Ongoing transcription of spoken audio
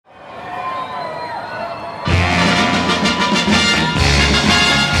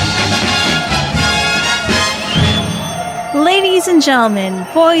Ladies and gentlemen,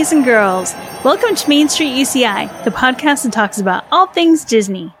 boys and girls, welcome to Main Street UCI, the podcast that talks about all things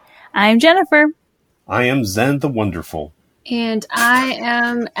Disney. I'm Jennifer. I am Zen the Wonderful. And I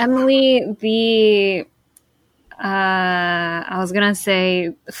am Emily the... I was going to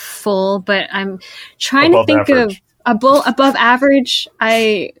say full, but I'm trying to think average. Above average.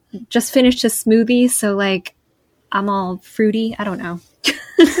 I just finished a smoothie, so I'm all fruity. I don't know.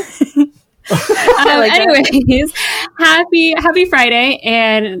 Anyways, happy Friday,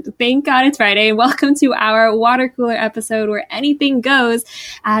 and thank God it's Friday. Welcome to our water cooler episode where anything goes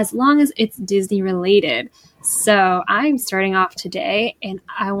as long as it's Disney related. So I'm starting off today, and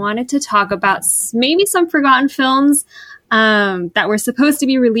I wanted to talk about maybe some forgotten films that were supposed to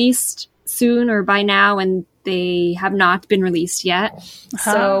be released soon or by now, and they have not been released yet.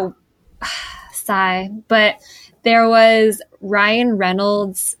 So, sigh. But there was Ryan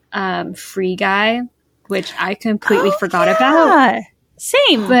Reynolds' Free Guy, which I completely forgot about.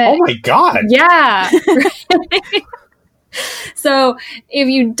 Same. But, oh my God. Yeah. So if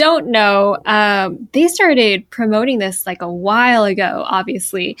you don't know, they started promoting this a while ago,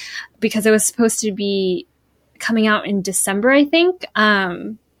 obviously, because it was supposed to be coming out in December, I think.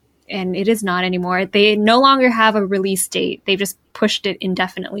 And it is not anymore. They no longer have a release date. They just pushed it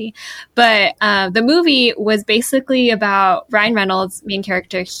indefinitely. But the movie was basically about Ryan Reynolds' main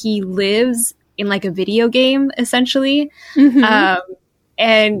character. He lives in a video game, essentially. Mm-hmm.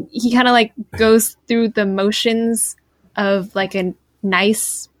 And he kind of goes through the motions of a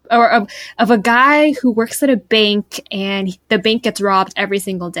nice, or of a guy who works at a bank, and the bank gets robbed every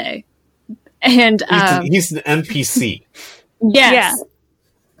single day. And he's an NPC. Yes.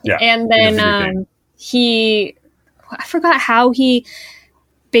 Yeah. And then I forgot how he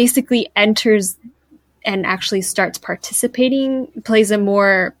basically enters and actually starts participating, plays a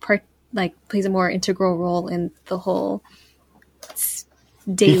more integral role in the whole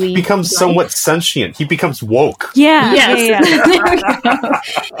daily. He becomes somewhat sentient. He becomes woke. Yeah.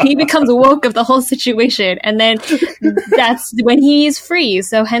 Yes. He becomes woke of the whole situation, and then that's when he's free.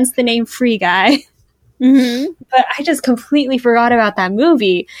 So hence the name Free Guy. Mm-hmm. But I just completely forgot about that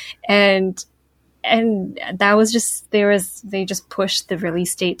movie, and that was just they just pushed the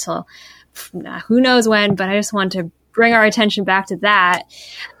release date till who knows when. But I just wanted to bring our attention back to that.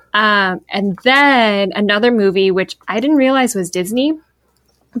 And then another movie which I didn't realize was Disney,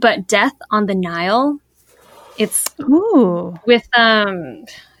 but Death on the Nile. It's with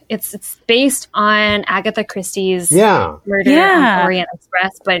it's based on Agatha Christie's Murder on Orient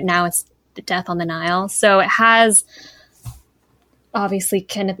Express, but now it's the Death on the Nile. So it has obviously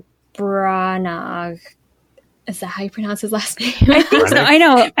Kenneth Branagh. Is that how you pronounce his last name? I think so. I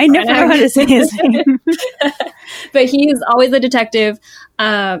know. I never know how to say his name. But he's always a detective.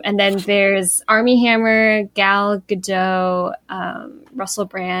 And then there's Armie Hammer, Gal Gadot, Russell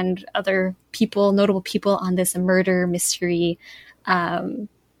Brand, other notable people on this murder mystery.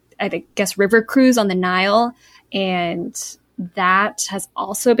 I guess River Cruise on the Nile. And that has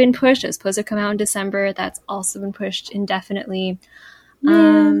also been pushed. It was supposed to come out in December. That's also been pushed indefinitely.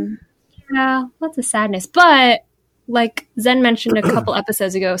 Yeah, lots of sadness. But like Zen mentioned a couple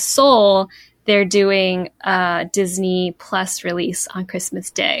episodes ago, Soul, they're doing a Disney Plus release on Christmas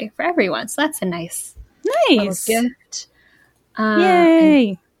Day for everyone. So that's a nice gift.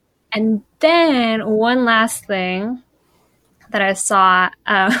 Yay! And then one last thing that I saw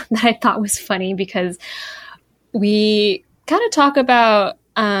that I thought was funny, because we kind of talk about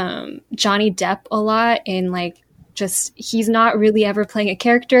Johnny Depp a lot in he's not really ever playing a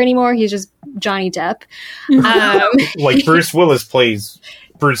character anymore. He's just Johnny Depp. Like Bruce Willis plays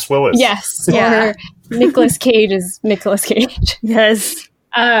Bruce Willis. Yes. Yeah. Or Nicolas Cage is Nicolas Cage. Yes.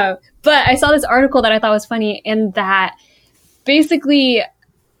 But I saw this article that I thought was funny, in that basically,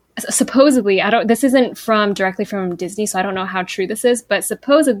 supposedly, this isn't directly from Disney, so I don't know how true this is, but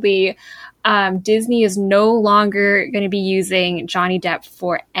supposedly Disney is no longer going to be using Johnny Depp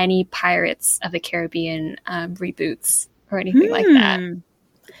for any Pirates of the Caribbean reboots or anything like that.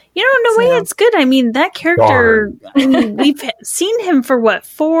 You know, in a way, it's good. I mean, that character, we've seen him for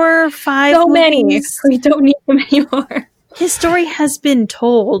 4 or 5 so many. movies. We don't need him anymore. His story has been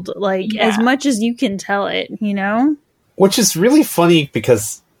told, as much as you can tell it, you know? Which is really funny,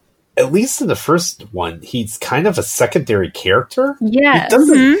 because at least in the first one, he's kind of a secondary character. Yes.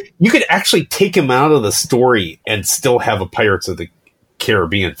 You could actually take him out of the story and still have a Pirates of the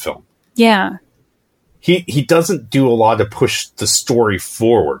Caribbean film. Yeah. He doesn't do a lot to push the story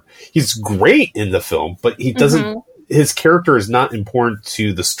forward. He's great in the film, but he doesn't. His character is not important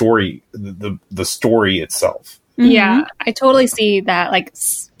to the story, the story itself. Yeah, I totally see that.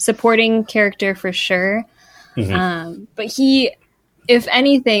 Supporting character for sure. But he, if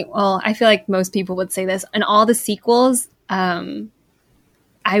anything, well, I feel like most people would say this, in all the sequels,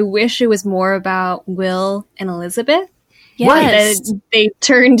 I wish it was more about Will and Elizabeth. Yes. They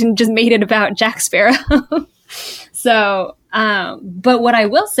turned and just made it about Jack Sparrow. So, but what I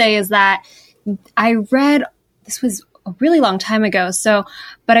will say is that I read, this was a really long time ago,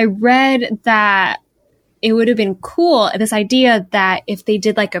 but I read that it would have been cool, this idea that if they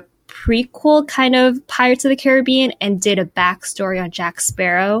did like a prequel kind of Pirates of the Caribbean and did a backstory on Jack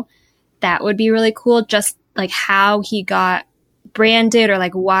Sparrow, that would be really cool. Just like how he got branded or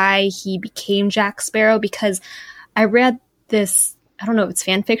like why he became Jack Sparrow, because I read this, I don't know if it's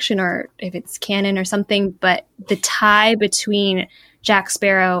fan fiction or if it's canon or something, but the tie between Jack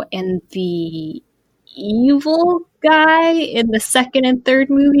Sparrow and the evil guy in the second and third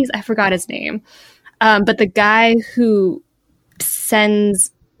movies, I forgot his name, but the guy who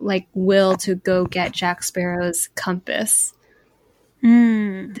sends like Will to go get Jack Sparrow's compass. Do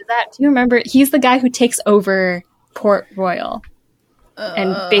you remember? He's the guy who takes over Port Royal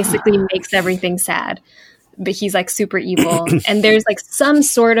and basically makes everything sad. But he's like super evil. And there's like some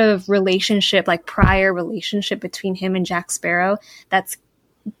sort of relationship, like prior relationship between him and Jack Sparrow that's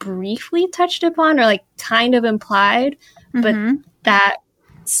briefly touched upon or like kind of implied. But that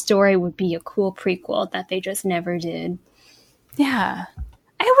story would be a cool prequel that they just never did. Yeah.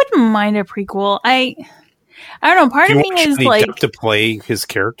 I wouldn't mind a prequel. I don't know. Part of me is Johnny like Depp to play his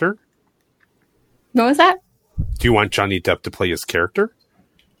character. What was that? Do you want Johnny Depp to play his character?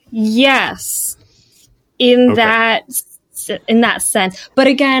 Yes. In that sense. But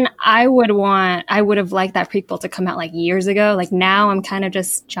again, I would have liked that prequel to come out like years ago. Like now I'm kind of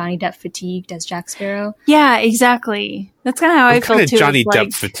just Johnny Depp fatigued as Jack Sparrow. Yeah, exactly. That's kind of how I feel too. Johnny like,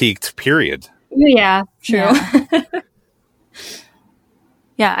 Depp fatigued, period. Yeah, true. Yeah.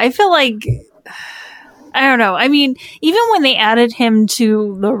 Yeah, I feel like, I don't know. I mean, even when they added him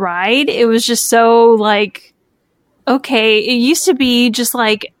to the ride, it was just so like, okay, it used to be just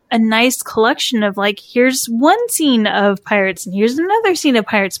like a nice collection of like, here's one scene of pirates and here's another scene of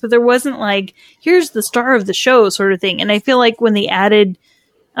pirates, but there wasn't like, here's the star of the show sort of thing. And I feel like when they added,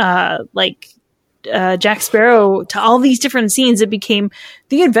 Jack Sparrow to all these different scenes, it became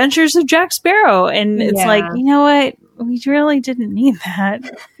the adventures of Jack Sparrow. And it's like, you know what? We really didn't need that.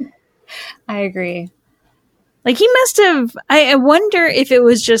 I agree. Like he must have, I wonder if it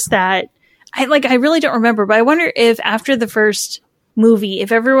was just that I really don't remember, but I wonder if after the first movie,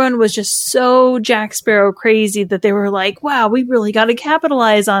 if everyone was just so Jack Sparrow crazy that they were like, wow, we really got to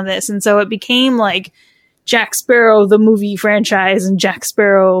capitalize on this. And so it became like Jack Sparrow, the movie franchise, and Jack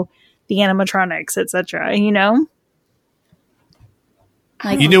Sparrow, the animatronics, etc. You know?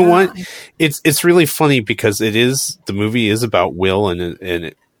 Like, you know what? It's really funny because the movie is about Will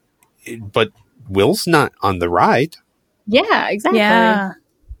but Will's not on the ride. Yeah, exactly. Yeah.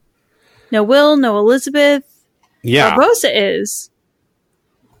 No Will, no Elizabeth. Yeah. Barbossa is.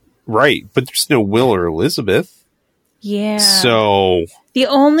 Right, but there's no Will or Elizabeth. Yeah. So the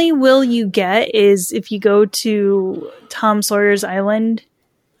only Will you get is if you go to Tom Sawyer's Island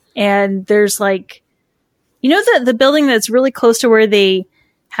and there's like, you know, the building that's really close to where they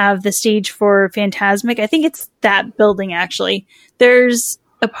have the stage for Fantasmic. I think it's that building actually. There's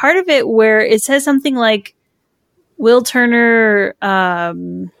a part of it where it says something like Will Turner,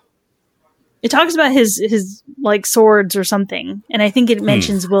 it talks about his like swords or something, and I think it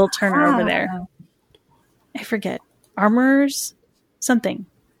mentions Will Turner over there. I forget. Armors? Something.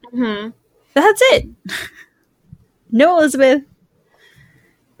 Mm-hmm. That's it. No Elizabeth.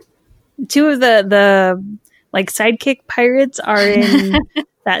 Two of the like sidekick pirates are in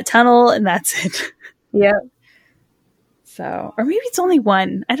that tunnel, and that's it. Yep. So, or maybe it's only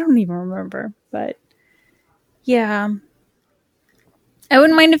one. I don't even remember, but yeah. I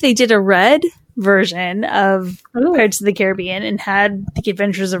wouldn't mind if they did a Red version of Pirates of the Caribbean and had the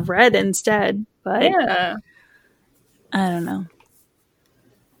Adventures of Red instead. But yeah, I don't know.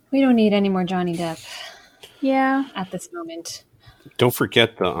 We don't need any more Johnny Depp. Yeah, at this moment. Don't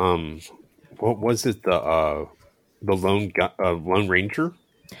forget the what was it, the Lone Ranger?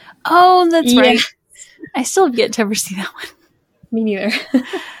 Oh, that's right. I still have yet to ever see that one. Me neither.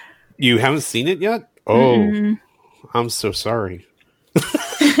 You haven't seen it yet? Oh, I'm so sorry.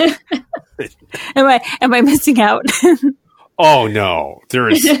 Am I missing out? Oh no,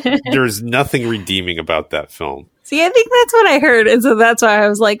 there's nothing redeeming about that film. See, I think that's what I heard, and so that's why I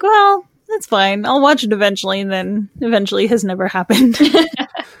was like, well, that's fine. I'll watch it eventually, and then eventually has never happened.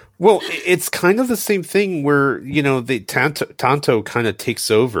 Well, it's kind of the same thing where, you know, the Tonto kind of takes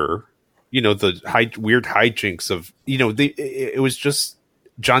over, you know, the weird hijinks of, you know, it was just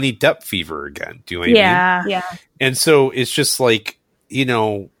Johnny Depp fever again. Do you know what I mean? Yeah. Yeah. And so it's just like,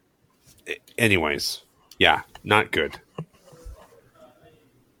 anyways, yeah, not good.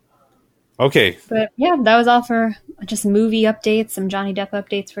 Okay. But yeah, that was all for just movie updates, some Johnny Depp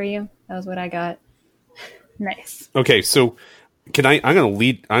updates for you. That was what I got. Nice. Okay. So I'm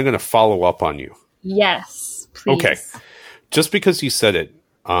going to follow up on you. Yes, please. Okay. Just because you said it,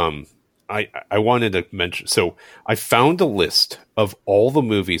 I wanted to mention. So I found a list of all the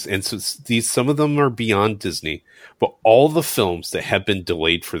movies, and so some of them are beyond Disney, but all the films that have been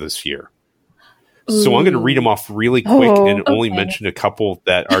delayed for this year. So I'm going to read them off really quick and only mention a couple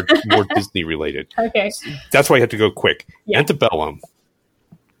that are more Disney related. Okay. That's why I have to go quick. Yeah. Antebellum,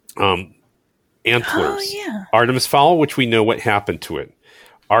 Antlers, Artemis Fowl, which we know what happened to it.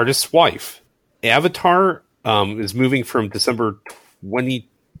 Artist's Wife, Avatar is moving from December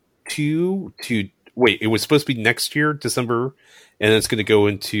 22 to it was supposed to be next year, December, and it's going to go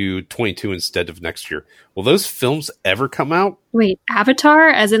into 22 instead of next year. Will those films ever come out? Wait, Avatar,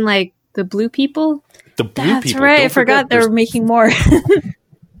 as in like the blue people? The blue That's people. right. Don't I forgot they there's- were making more.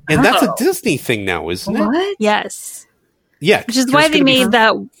 And that's a Disney thing now, isn't it? What? Yes. Yeah. Which is there's why they gonna be- made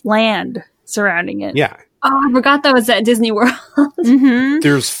that land surrounding it. Yeah. Oh, I forgot that was at Disney World. Mm-hmm.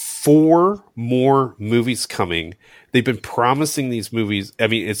 There's 4 more movies coming. They've been promising these movies. I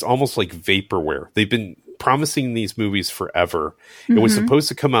mean, it's almost like vaporware. They've been promising these movies forever. It was supposed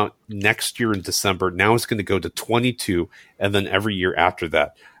to come out next year in December. Now it's going to go to 22 and then every year after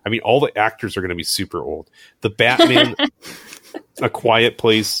that. I mean, all the actors are going to be super old. The Batman, A Quiet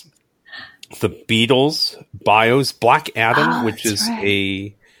Place, The Beatles, Bios, Black Adam, which is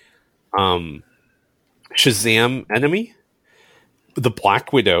a Shazam enemy, The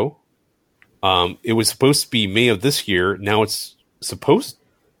Black Widow. It was supposed to be May of this year. Now it's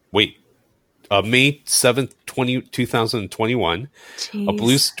May 7th, 2021. Jeez. A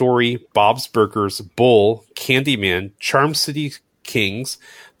Blue Story, Bob's Burgers, Bull, Candyman, Charm City Kings,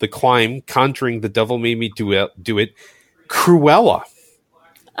 The Climb, Conjuring, The Devil Made Me Do It, Cruella.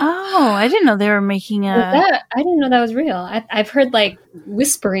 Oh, I didn't know they were making I didn't know that was real. I've heard like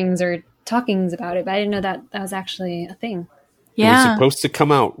whisperings or talkings about it, but I didn't know that was actually a thing. It was supposed to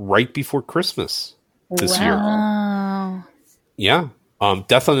come out right before Christmas this year. Oh. Yeah.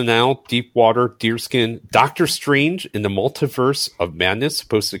 Death on the Nile, Deep Water, Deerskin, Doctor Strange in the Multiverse of Madness,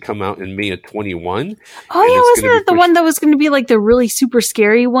 supposed to come out in May of 21. Oh, yeah, wasn't it the one that was going to be like the really super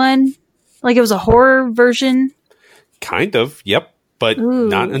scary one? Like it was a horror version? Kind of, yep. But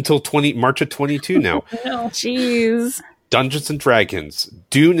not until March of 22 now. No. Jeez. Dungeons and Dragons.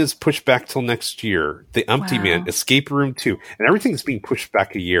 Dune is pushed back till next year. The Empty Man, Escape Room 2. And everything's being pushed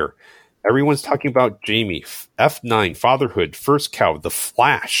back a year. Everyone's talking about Jamie, F9, Fatherhood, First Cow, The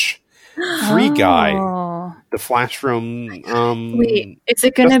Flash, Free Guy, The Flash from... Wait, is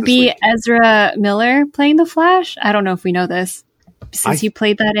it going to be Ezra Miller playing The Flash? I don't know if we know this. Since you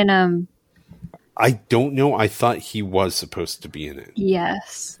played that in... I don't know. I thought he was supposed to be in it.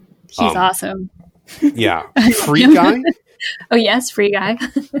 Yes. He's awesome. Yeah. Free Guy? Oh, yes, Free Guy.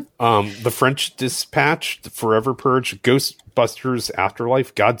 The French Dispatch, The Forever Purge, Ghostbusters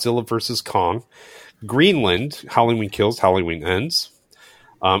Afterlife, Godzilla vs. Kong, Greenland, Halloween Kills, Halloween Ends,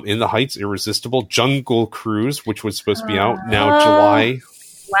 In the Heights, Irresistible, Jungle Cruise, which was supposed to be out now July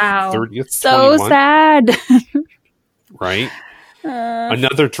 30th. So 21, sad. right?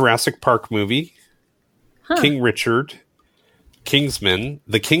 Another Jurassic Park movie, King Richard, Kingsman,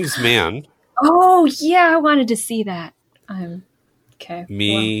 The King's Man. Oh, yeah, I wanted to see that. Okay.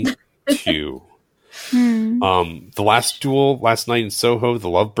 Me too. The Last Duel, Last Night in Soho, The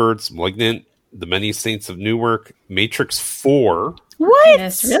Lovebirds, Malignant, The Many Saints of Newark, Matrix 4. What?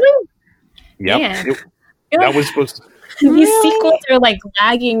 Yes, really? Yep. Man. That was supposed to... These sequels are like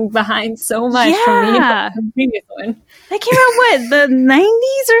lagging behind so much from the previous one. They came out, what, the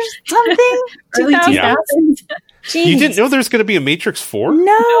 90s or something? Early 2000s? 2000s. You didn't know there's going to be a Matrix 4?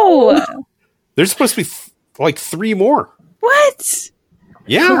 No. There's supposed to be like 3 more. What?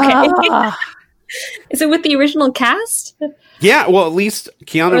 Yeah. Ah. Is it with the original cast? Yeah, well, at least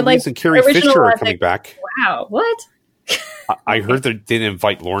Keanu Reeves and Carrie Fisher are coming back. Wow, what? I heard that they didn't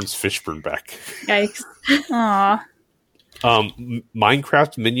invite Lawrence Fishburne back. Yikes. Aw.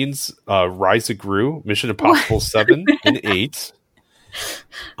 Minecraft Minions, Rise of Gru, Mission Impossible 7 and 8.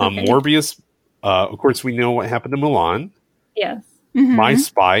 Morbius, of course, we know what happened to Mulan. Yes. Mm-hmm. My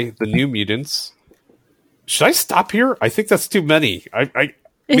Spy, The New Mutants. Should I stop here? I think that's too many.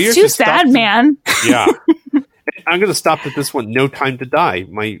 It's too sad, man. Yeah. I'm going to stop at this one, No Time to Die,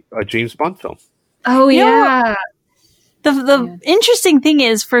 my James Bond film. Oh, yeah. The interesting thing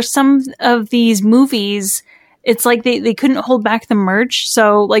is, for some of these movies, it's like they couldn't hold back the merch.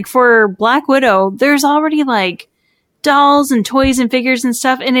 So like for Black Widow, there's already like dolls and toys and figures and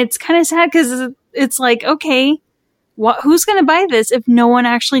stuff. And it's kind of sad because it's like, okay, who's going to buy this if no one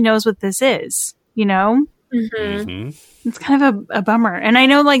actually knows what this is? You know? It's kind of a bummer. And I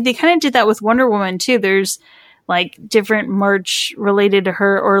know like they kind of did that with Wonder Woman too. There's like different merch related to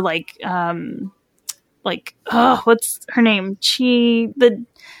her, or like what's her name?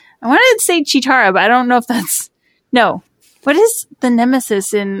 I wanted to say Chitara, but I don't know if that's no. What is the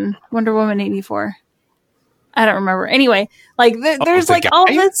nemesis in Wonder Woman 84? I don't remember. Anyway, like there's like all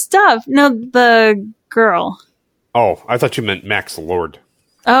this stuff. No, the girl. Oh, I thought you meant Max Lord.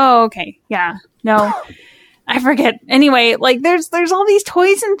 Oh, okay. Yeah. No. I forget. Anyway, like there's all these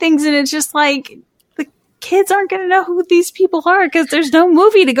toys and things, and it's just like the kids aren't going to know who these people are because there's no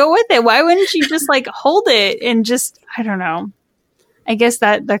movie to go with it. Why wouldn't you just like hold it and just, I don't know. I guess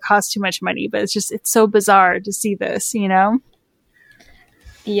that costs too much money, but it's so bizarre to see this, you know?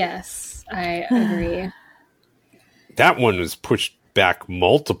 Yes, I agree. That one was pushed back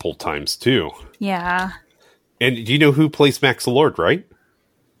multiple times too. Yeah. And do you know who plays Max Lord, right?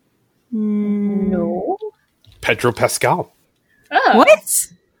 No. Pedro Pascal. Oh. What?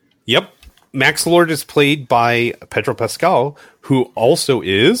 Yep. Max Lord is played by Pedro Pascal, who also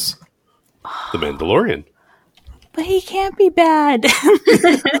is the Mandalorian. But he can't be bad. He's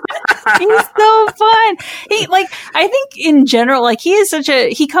so fun. I think in general, like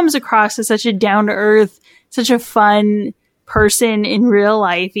he comes across as such a down to earth, such a fun person in real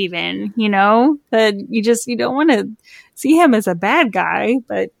life, even, you know, that you don't want to see him as a bad guy,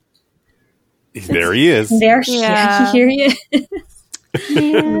 but there he is. Here he is.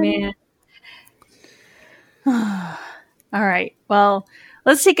 Man. All right. Well,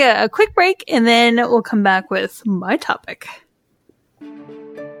 let's take a quick break and then we'll come back with my topic.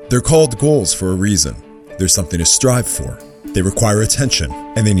 They're called goals for a reason. There's something to strive for. They require attention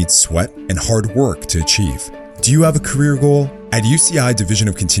and they need sweat and hard work to achieve. Do you have a career goal? At UCI Division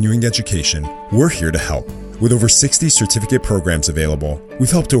of Continuing Education, we're here to help. With over 60 certificate programs available, we've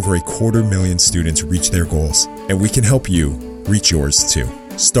helped over 250,000 students reach their goals, and we can help you reach yours too.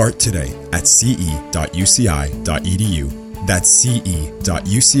 Start today at ce.uci.edu. That's ce.uci.edu.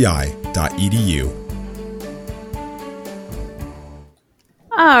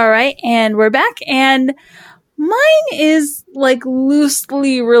 All right, and we're back, and mine is like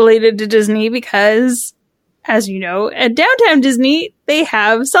loosely related to Disney because, as you know, at Downtown Disney, they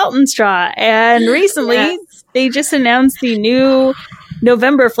have Salt and Straw, and recently they just announced the new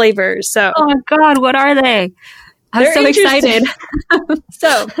November flavors. So, oh my God, what are they? I'm so excited.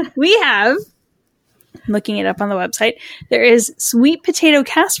 So we have, looking it up on the website, there is sweet potato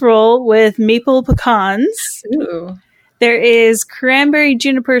casserole with maple pecans. Ooh. There is cranberry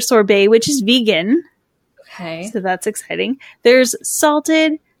juniper sorbet, which is vegan. Okay. So that's exciting. There's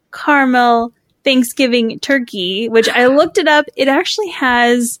salted caramel Thanksgiving turkey, which I looked it up. It actually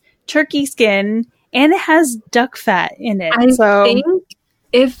has turkey skin and it has duck fat in it. I think,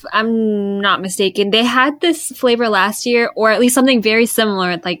 if I'm not mistaken, they had this flavor last year, or at least something very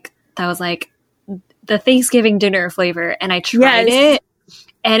similar, like that was like the Thanksgiving dinner flavor, and I tried it,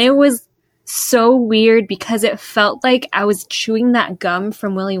 and it was so weird because it felt like I was chewing that gum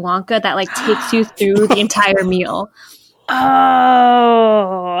from Willy Wonka that like takes you through the entire meal.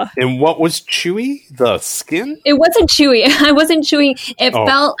 Oh. And what was chewy? The skin? It wasn't chewy. I wasn't chewing. It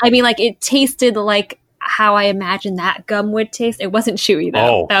felt, I mean, like it tasted like how I imagined that gum would taste. It wasn't chewy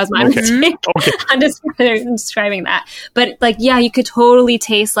though. That was my mistake. Okay. I'm just describing that. But like, yeah, you could totally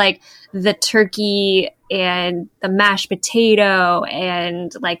taste like the turkey and the mashed potato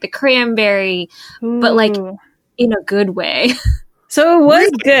and like the cranberry, but like in a good way. So it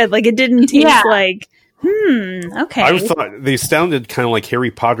was good. Like it didn't taste like, okay. I thought they sounded kind of like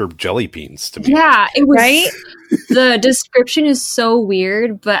Harry Potter jelly beans to me. Yeah, it was. Right? The description is so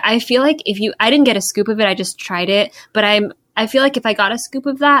weird, but I feel like I didn't get a scoop of it, I just tried it, but I feel like if I got a scoop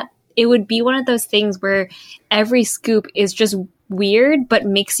of that, it would be one of those things where every scoop is just weird, but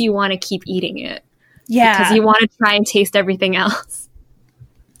makes you want to keep eating it. Yeah. Because you want to try and taste everything else.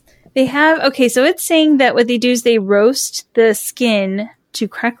 They have, so it's saying that what they do is they roast the skin to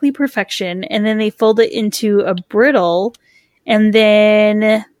crackly perfection, and then they fold it into a brittle, and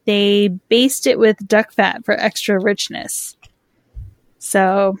then they baste it with duck fat for extra richness.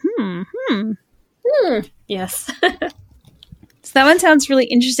 So, Yes. So that one sounds really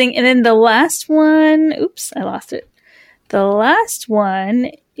interesting. And then the last one, oops, I lost it. The last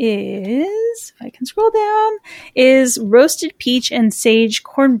one is, if I can scroll down, is roasted peach and sage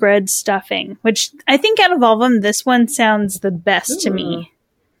cornbread stuffing, which I think out of all of them, this one sounds the best to me.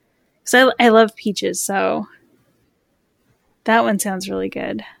 So I love peaches, so That one sounds really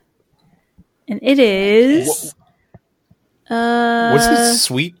good. And it is... was this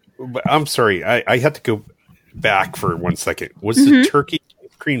sweet? I'm sorry. I had to go back for 1 second. Was the turkey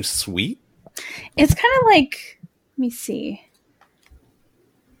ice cream sweet? It's kind of like... Let me see.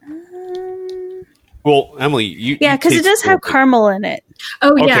 Well, Emily, you... Yeah, because it does have caramel in it.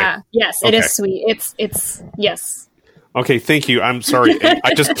 Oh, Okay. yeah. Yes, it Okay. is sweet. It's yes. Okay, thank you. I'm sorry.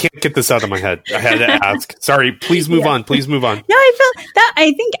 I just can't get this out of my head. I had to ask. Sorry. Please move on. Please move on. No, I feel that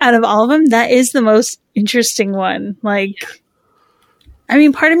I think out of all of them, that is the most interesting one. Like, I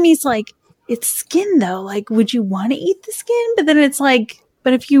mean, part of me is like, it's skin though. Like, would you want to eat the skin? But then it's like,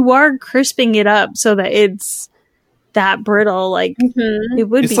 but if you are crisping it up so that it's that brittle, like it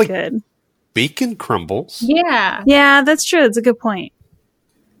would It's be like- good. Bacon crumbles. Yeah. Yeah, that's true. It's a good point.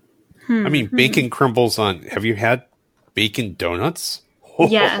 I mean, bacon crumbles on... Have you had bacon donuts?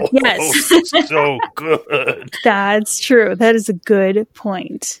 Yeah. Yes. So good. That's true. That is a good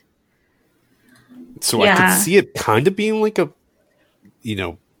point. So I Yeah. could see it kind of being like a,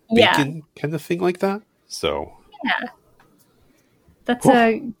 Yeah. bacon kind of thing like that. So That's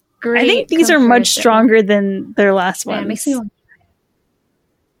a great. I think these are much comparison. stronger than their last Yeah, ones. it makes me want.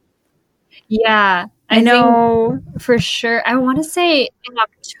 Yeah, I know. think for sure. I want to say in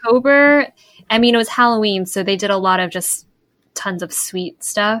October. I mean, it was Halloween, so they did a lot of just tons of sweet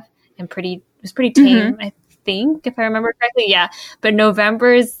stuff and it was pretty tame. I think, if I remember correctly. Yeah, but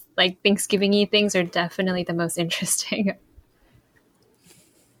November's like Thanksgiving-y things are definitely the most interesting.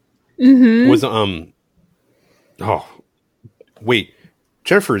 was oh wait,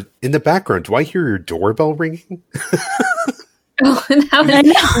 Jennifer, in the background, do I hear your doorbell ringing? Oh, that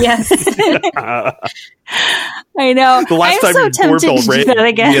was, yes. I know. The last I'm time so your tempted doorbell to do rang, that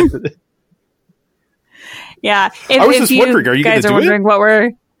again. Yeah. If, I was if just wondering, are you guys gonna are do it? wondering what we're...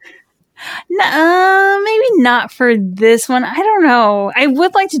 maybe not for this one. I don't know. I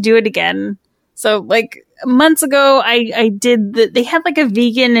would like to do it again. So, like, months ago, I did... they had, like, a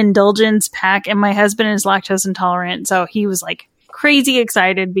vegan indulgence pack, and my husband is lactose intolerant, so he was, like, crazy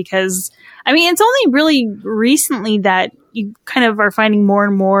excited because... I mean, it's only really recently that you kind of are finding more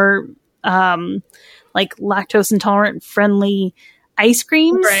and more, like, lactose intolerant friendly ice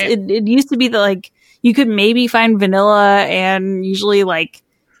creams. Right. It used to be that, like, you could maybe find vanilla and usually, like,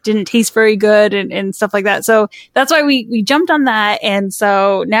 didn't taste very good and stuff like that. So that's why we jumped on that. And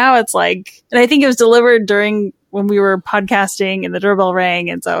so now it's like, and I think it was delivered during when we were podcasting and the doorbell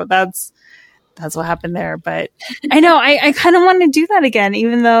rang. And so that's what happened there. But I know I kind of want to do that again,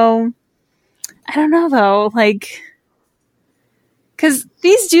 even though I don't know though, like, cause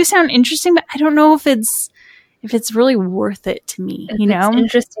these do sound interesting, but I don't know if it's really worth it to me, you know? It's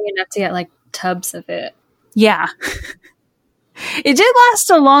interesting enough to get like tubs of it. Yeah. It did last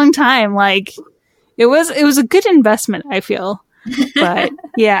a long time. Like it was a good investment, I feel. But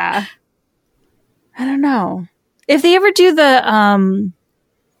yeah. I don't know. If they ever do the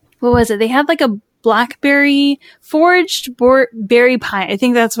what was it? They had like a blackberry foraged berry pie. I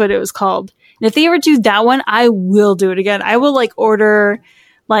think that's what it was called. And if they ever do that one, I will do it again. I will like order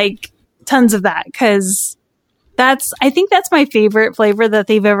like tons of that because I think that's my favorite flavor that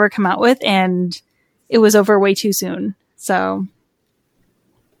they've ever come out with, and it was over way too soon. So,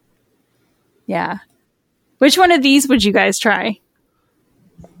 yeah. Which one of these would you guys try?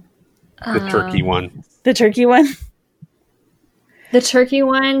 The turkey one. The turkey one? The turkey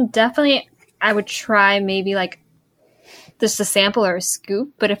one, definitely, I would try maybe like just a sample or a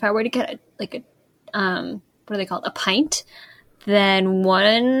scoop. But if I were to get what are they called? A pint, then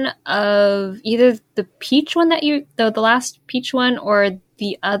one of either the peach one the last peach one, or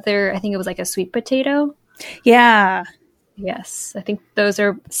the other, I think it was like a sweet potato. Yeah. Yes, I think those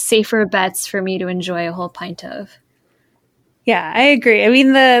are safer bets for me to enjoy a whole pint of. Yeah, I agree. I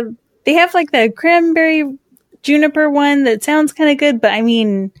mean, they have like the cranberry juniper one that sounds kind of good, but I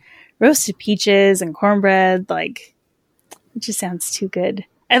mean, roasted peaches and cornbread, like, it just sounds too good.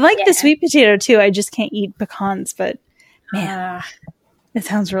 I like the sweet potato too. I just can't eat pecans, but man, it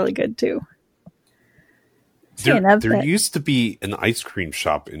sounds really good too. There used to be an ice cream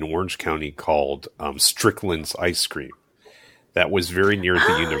shop in Orange County called Strickland's Ice Cream that was very near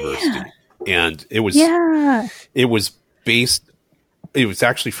the university. Yeah. And it was it was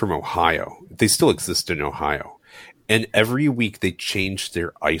actually from Ohio. They still exist in Ohio. And every week they changed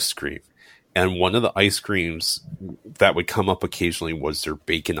their ice cream. And one of the ice creams that would come up occasionally was their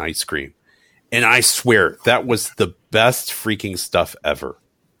bacon ice cream. And I swear that was the best freaking stuff ever.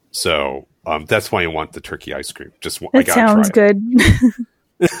 So that's why I want the turkey ice cream. That sounds good.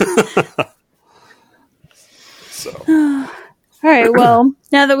 So, all right. Well,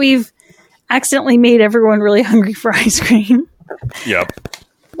 now that we've accidentally made everyone really hungry for ice cream, Yep.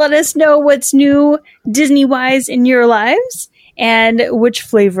 Let us know what's new Disney-wise in your lives and which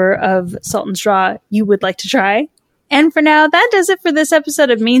flavor of Salt and Straw you would like to try. And for now, that does it for this episode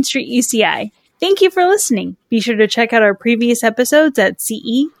of Main Street UCI. Thank you for listening. Be sure to check out our previous episodes at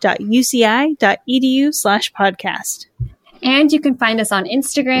ce.uci.edu/podcast. And you can find us on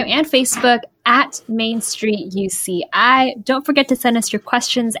Instagram and Facebook at Main Street UCI. Don't forget to send us your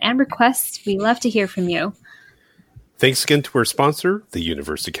questions and requests. We love to hear from you. Thanks again to our sponsor, the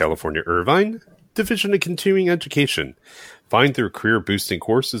University of California, Irvine, Division of Continuing Education. Find their career-boosting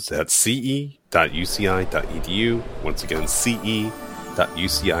courses at ce.uci.edu. Once again, ce.uci.edu.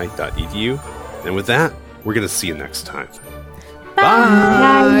 And with that, we're going to see you next time. Bye.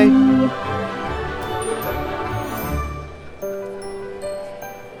 Bye.